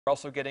We're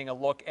also getting a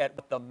look at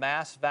what the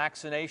mass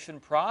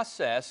vaccination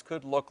process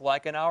could look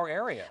like in our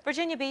area.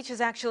 Virginia Beach has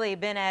actually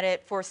been at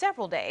it for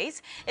several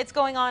days. It's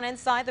going on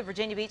inside the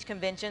Virginia Beach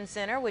Convention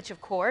Center, which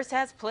of course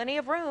has plenty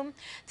of room.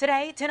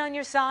 Today, 10 on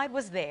Your Side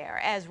was there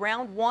as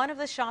round one of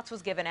the shots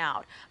was given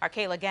out. Our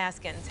Kayla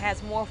Gaskins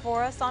has more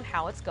for us on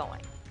how it's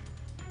going.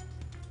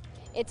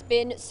 It's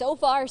been so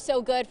far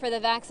so good for the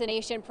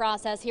vaccination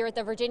process here at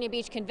the Virginia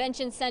Beach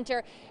Convention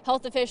Center.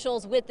 Health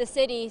officials with the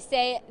city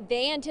say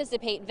they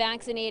anticipate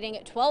vaccinating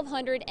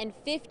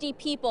 1,250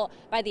 people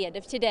by the end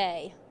of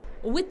today.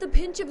 With the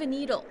pinch of a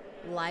needle,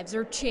 lives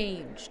are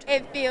changed.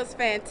 It feels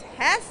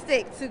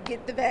fantastic to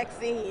get the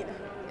vaccine.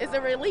 It's a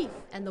relief.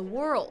 And the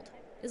world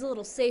is a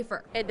little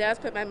safer. It does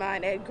put my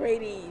mind at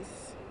great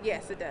ease.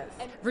 Yes, it does.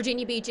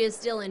 Virginia Beach is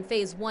still in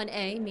phase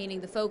 1A,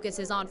 meaning the focus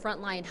is on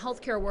frontline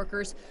healthcare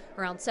workers.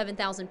 Around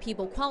 7,000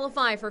 people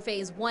qualify for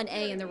phase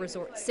 1A in the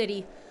resort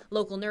city.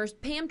 Local nurse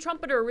Pam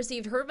Trumpeter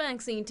received her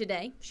vaccine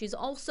today. She's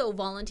also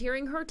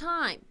volunteering her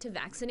time to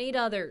vaccinate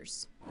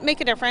others. Make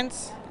a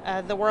difference.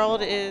 The world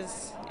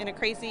is in a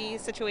crazy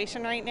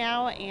situation right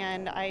now,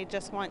 and I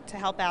just want to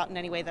help out in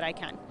any way that I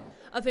can.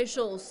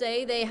 Officials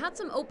say they had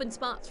some open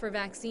spots for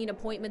vaccine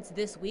appointments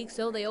this week,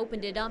 so they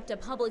opened it up to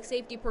public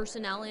safety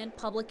personnel and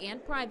public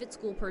and private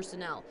school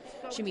personnel.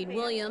 Shameen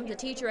Williams, a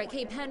teacher at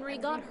Cape Henry,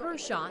 got her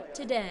shot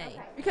today.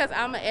 Because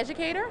I'm an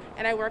educator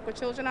and I work with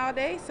children all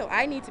day, so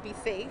I need to be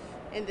safe.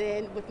 And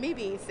then with me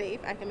being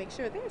safe, I can make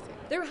sure they're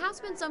safe. There has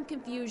been some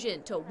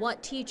confusion to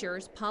what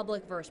teachers,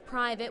 public versus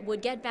private,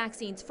 would get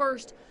vaccines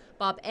first.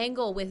 Bob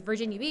Engel with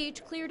Virginia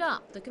Beach cleared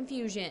up the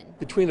confusion.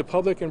 Between the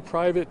public and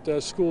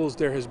private schools,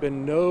 there has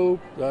been no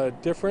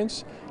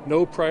difference,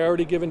 no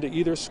priority given to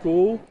either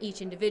school.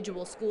 Each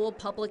individual school,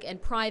 public and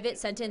private,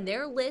 sent in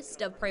their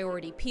list of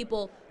priority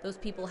people. Those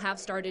people have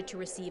started to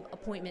receive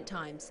appointment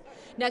times.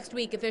 Next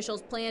week,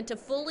 officials plan to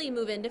fully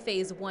move into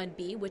phase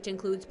 1B, which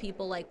includes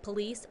people like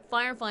police,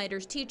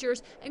 firefighters,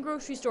 teachers, and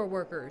grocery store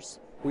workers.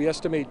 We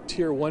estimate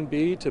Tier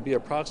 1B to be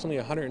approximately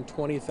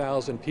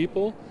 120,000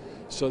 people.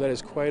 So that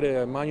is quite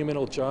a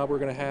monumental job we're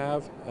going to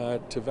have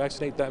to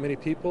vaccinate that many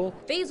people.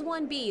 Phase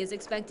 1B is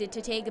expected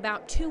to take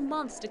about 2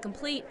 months to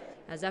complete.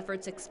 As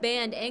efforts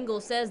expand, Engel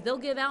says they'll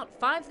give out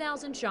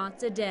 5,000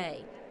 shots a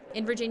day.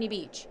 In Virginia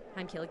Beach,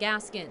 I'm Kayla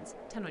Gaskins,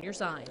 10 on Your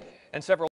Side. And several